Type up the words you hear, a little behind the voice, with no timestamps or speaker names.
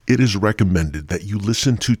It is recommended that you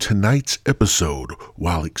listen to tonight's episode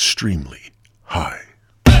while extremely high.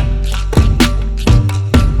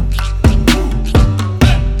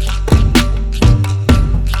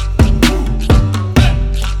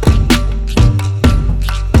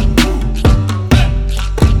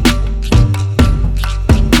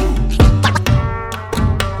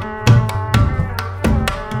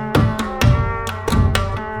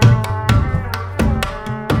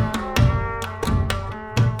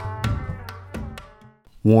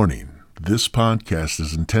 Warning, this podcast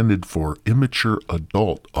is intended for immature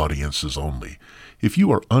adult audiences only. If you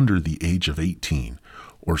are under the age of 18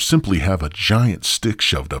 or simply have a giant stick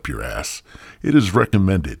shoved up your ass, it is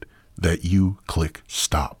recommended that you click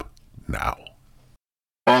stop now.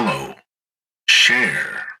 Follow,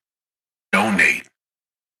 share, donate,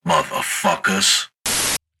 motherfuckers.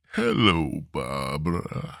 Hello,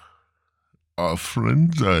 Barbara. Our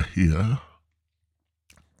friends are here.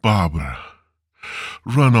 Barbara.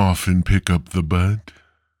 Run off and pick up the bud.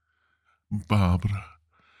 Barbara,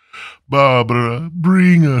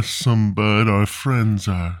 bring us some bud. Our friends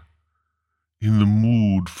are in the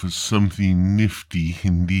mood for something nifty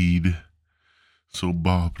indeed. So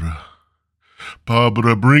Barbara,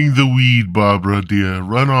 bring the weed, Barbara dear.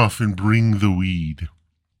 Run off and bring the weed.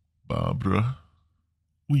 Barbara,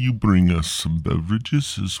 will you bring us some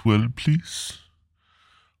beverages as well, please?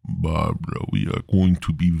 Barbara, we are going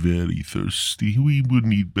to be very thirsty. We will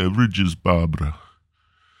need beverages, Barbara.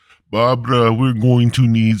 Barbara, we're going to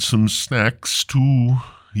need some snacks too.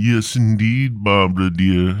 Yes, indeed, Barbara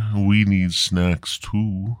dear. We need snacks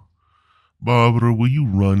too. Barbara, will you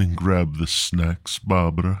run and grab the snacks,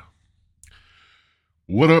 Barbara?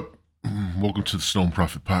 What up? Welcome to the Stone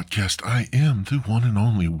Prophet Podcast. I am the one and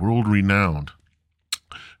only world-renowned,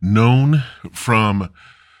 known from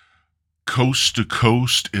coast to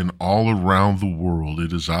coast and all around the world.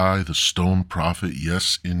 It is I, the Stone Prophet.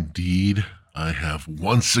 Yes, indeed, I have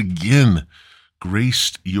once again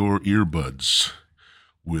graced your earbuds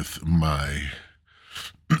with my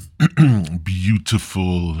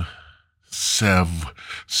beautiful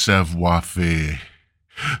savoir-faire,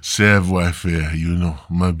 you know,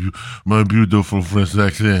 my beautiful French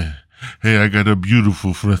accent. Hey, I got a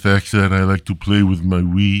beautiful French accent. I like to play with my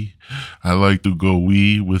Wii. I like to go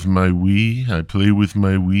Wii with my Wii. I play with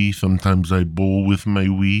my Wii. Sometimes I bowl with my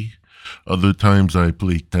Wii. Other times I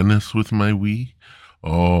play tennis with my Wii.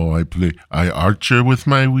 Oh, I archer with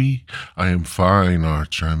my Wii. I am fine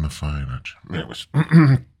archer. I'm a fine archer. Anyways.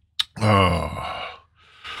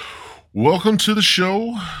 Welcome to the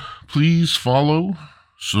show. Please follow,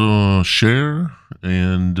 share,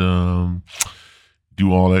 and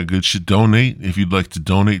do all that good shit. Donate. If you'd like to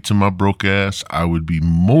donate to my broke ass, I would be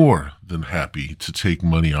more than happy to take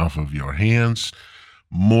money off of your hands.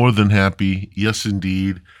 More than happy. Yes,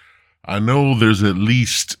 indeed. I know there's at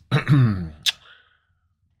least, I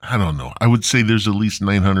don't know. I would say there's at least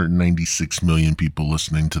 996 million people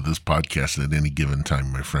listening to this podcast at any given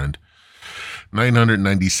time, my friend.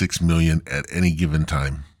 996 million at any given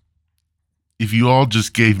time. If you all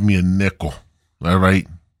just gave me a nickel, all right?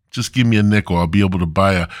 Just give me a nickel. I'll be able to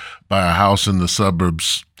buy a house in the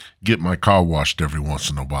suburbs, get my car washed every once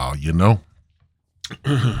in a while, you know?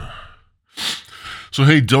 So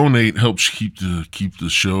hey, donate helps keep the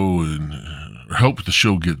show and help the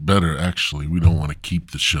show get better. Actually, we don't want to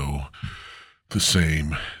keep the show the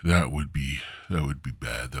same. That would be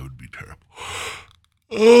bad. That would be terrible.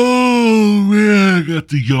 Oh man, I got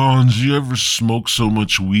the yawns. You ever smoke so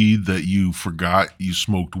much weed that you forgot you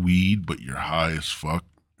smoked weed, but you're high as fuck?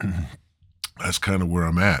 That's kind of where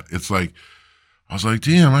I'm at. It's like, I was like,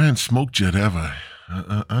 damn, I ain't smoked yet, have I?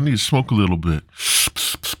 I need to smoke a little bit.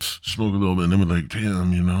 Smoke a little bit. And then we're like,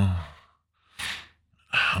 damn, you know,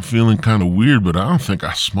 I'm feeling kind of weird, but I don't think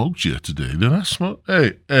I smoked yet today. Did I smoke?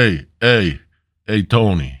 Hey,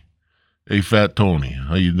 Tony. Hey, Fat Tony.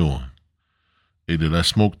 How you doing? Hey, did I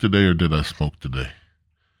smoke today or did I smoke today?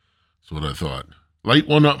 That's what I thought. Light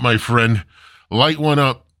one up, my friend. Light one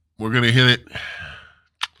up. We're going to hit it.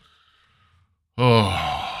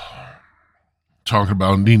 Oh, talking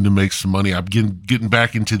about needing to make some money. I'm getting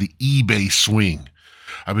back into the eBay swing.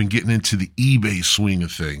 I've been getting into the eBay swing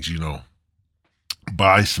of things, you know.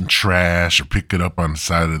 Buy some trash or pick it up on the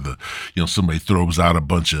side of the, you know, somebody throws out a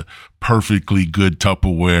bunch of perfectly good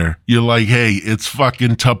Tupperware. You're like, hey, it's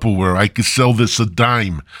fucking Tupperware. I could sell this a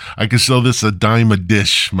dime. I could sell this a dime a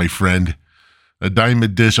dish, my friend. A dime a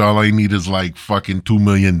dish, all I need is like fucking 2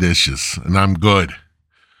 million dishes, and I'm good.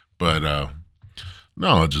 But,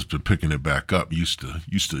 no, I've just been picking it back up. Used to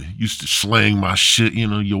slang my shit, you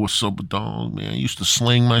know, yo, what's up, dog, man? Used to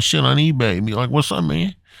slang my shit on eBay. Be like, what's up,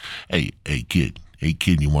 man? Hey, kid. Hey,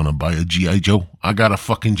 kid, you want to buy a G.I. Joe? I got a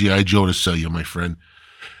fucking G.I. Joe to sell you, my friend.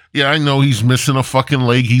 Yeah, I know he's missing a fucking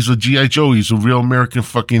leg. He's a G.I. Joe. He's a real American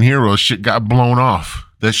fucking hero. Shit got blown off.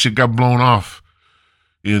 That shit got blown off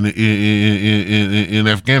in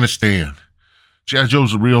Afghanistan. G.I.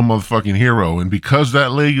 Joe's a real motherfucking hero. And because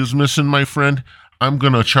that leg is missing, my friend, I'm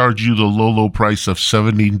going to charge you the low price of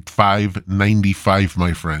 $75.95,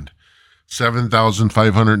 my friend.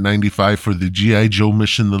 $7,595 for the G.I. Joe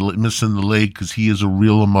missing the leg, because he is a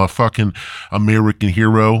real fucking American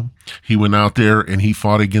hero. He went out there and he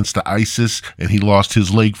fought against the ISIS and he lost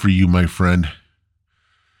his leg for you, my friend.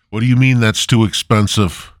 What do you mean that's too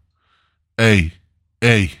expensive? Hey,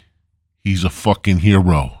 he's a fucking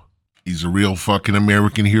hero. He's a real fucking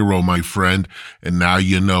American hero, my friend. And now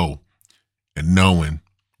you know. And knowing,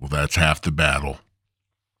 well, that's half the battle.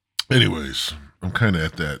 Anyways, I'm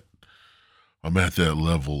at that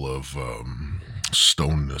level of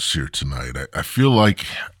stonedness here tonight. I feel like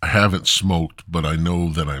I haven't smoked, but I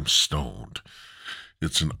know that I'm stoned.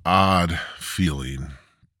 It's an odd feeling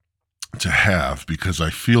to have, because I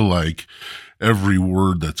feel like every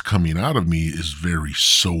word that's coming out of me is very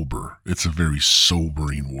sober. It's a very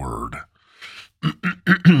sobering word.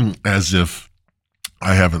 As if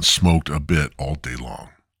I haven't smoked a bit all day long.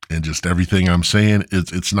 And just everything I'm saying,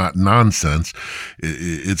 it's not nonsense.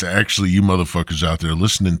 It's actually you motherfuckers out there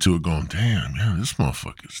listening to it going, damn, man, this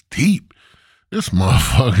motherfucker's deep. This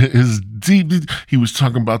motherfucker is deep. He was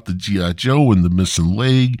talking about the G.I. Joe and the missing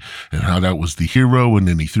leg and how that was the hero. And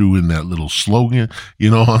then he threw in that little slogan.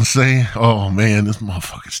 You know what I'm saying? Oh, man, this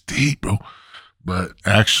motherfucker's deep, bro. But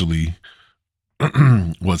actually,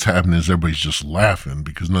 what's happening is everybody's just laughing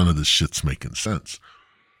because none of this shit's making sense.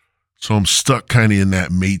 So I'm stuck kind of in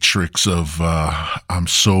that matrix of I'm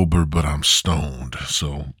sober, but I'm stoned.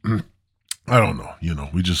 So I don't know. You know,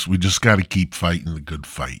 we just got to keep fighting the good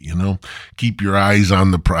fight, you know. Keep your eyes on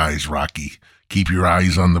the prize, Rocky. Keep your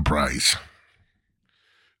eyes on the prize.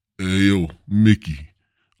 Hey, yo, Mickey,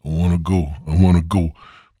 I want to go.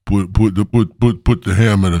 Put the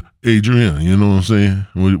hammer to Adrian. You know what I'm saying?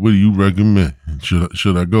 What do you recommend?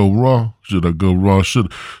 Should I go raw? Should I go raw?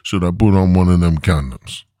 Should I put on one of them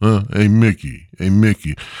condoms? Huh? Hey, Mickey.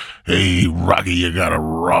 Hey, Rocky, you gotta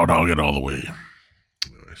raw dog it all the way.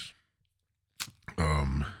 Anyways. I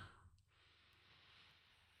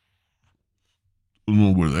don't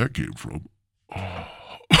know where that came from.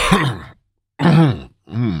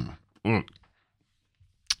 Look.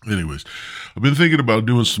 Anyways, I've been thinking about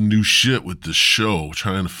doing some new shit with this show,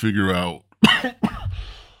 trying to figure out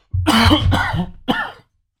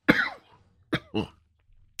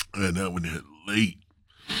and that one hit late.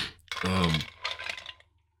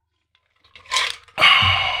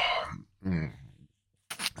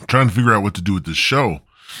 Trying to figure out what to do with this show.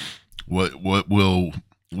 What will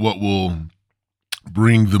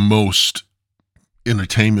bring the most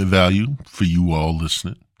entertainment value for you all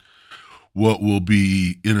listening? What will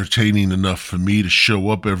be entertaining enough for me to show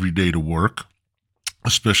up every day to work,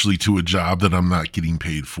 especially to a job that I'm not getting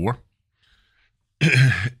paid for?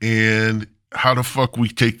 And how the fuck we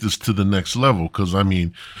take this to the next level? Because, I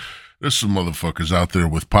mean, there's some motherfuckers out there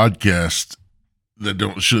with podcasts that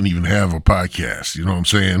shouldn't even have a podcast. You know what I'm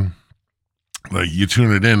saying? Like, you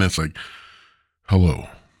tune it in, it's like, hello,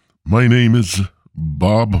 my name is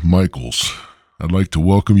Bob Michaels. I'd like to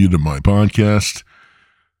welcome you to my podcast,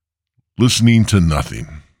 Listening to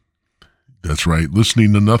Nothing. That's right,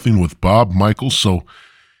 Listening to Nothing with Bob Michaels. So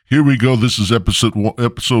here we go. This is episode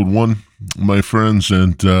one, my friends,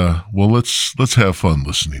 and well, let's have fun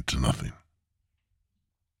listening to nothing.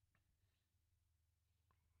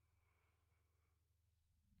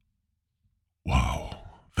 Wow,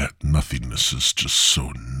 that nothingness is just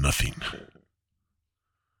so nothing.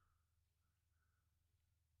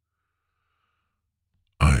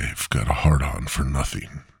 I've got a hard-on for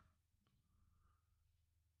nothing.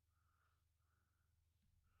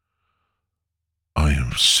 I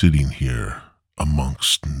am sitting here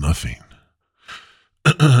amongst nothing.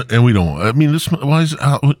 And we don't, I mean, why is,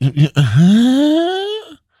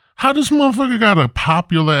 how does motherfucker got a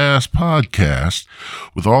popular ass podcast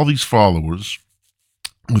with all these followers,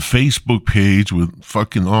 with Facebook page, with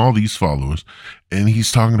fucking all these followers, and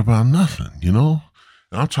he's talking about nothing, you know?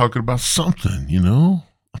 And I'm talking about something, you know?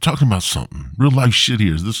 I'm talking about something. Real life shit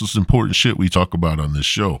here. This is important shit we talk about on this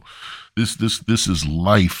show. This is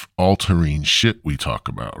life altering shit we talk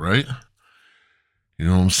about, right? You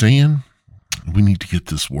know what I'm saying? We need to get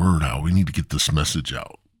this word out. We need to get this message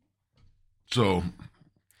out. So,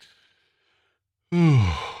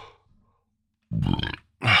 I'm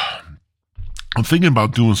thinking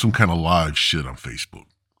about doing some kind of live shit on Facebook.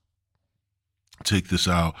 Take this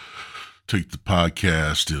out take the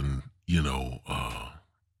podcast and,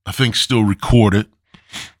 I think still record it.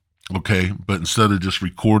 Okay. But instead of just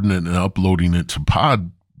recording it and uploading it to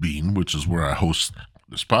Podbean, which is where I host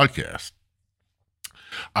this podcast,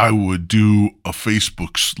 I would do a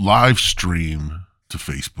Facebook live stream to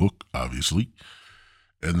Facebook, obviously.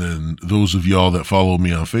 And then those of y'all that follow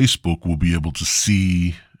me on Facebook will be able to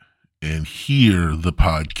see and hear the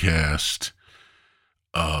podcast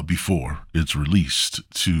before it's released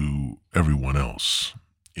to everyone else.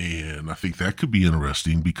 And I think that could be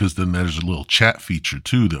interesting because then there's a little chat feature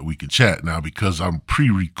too that we can chat. Now, because I'm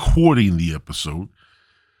pre-recording the episode,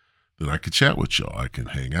 then I could chat with y'all. I can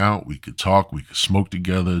hang out, we could talk, we could smoke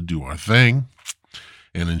together, do our thing,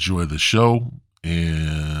 and enjoy the show.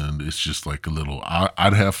 And it's just like a little,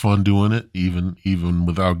 I'd have fun doing it, even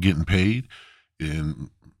without getting paid. And,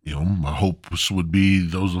 my hopes would be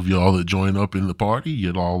those of y'all that join up in the party,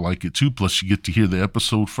 you'd all like it too. Plus you get to hear the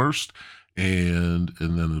episode first, and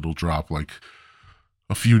then it'll drop like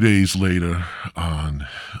a few days later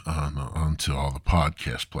onto all the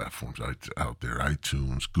podcast platforms out there,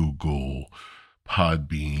 iTunes, Google,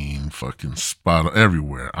 Podbean, fucking Spotify,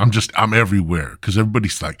 everywhere. I'm everywhere because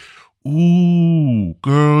everybody's like, ooh,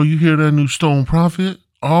 girl, you hear that new Stone Prophet?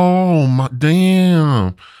 Oh, my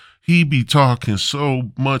damn. He be talking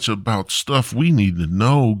so much about stuff we need to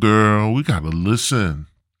know, girl. We got to listen.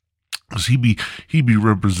 Cause he be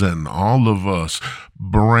representing all of us,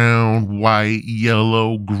 brown, white,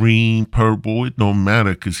 yellow, green, purple. It don't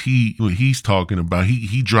matter, cause he's talking about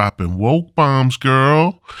he dropping woke bombs,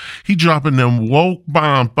 girl. He dropping them woke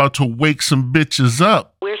bombs, about to wake some bitches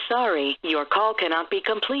up. We're sorry, your call cannot be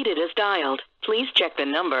completed as dialed. Please check the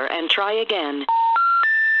number and try again.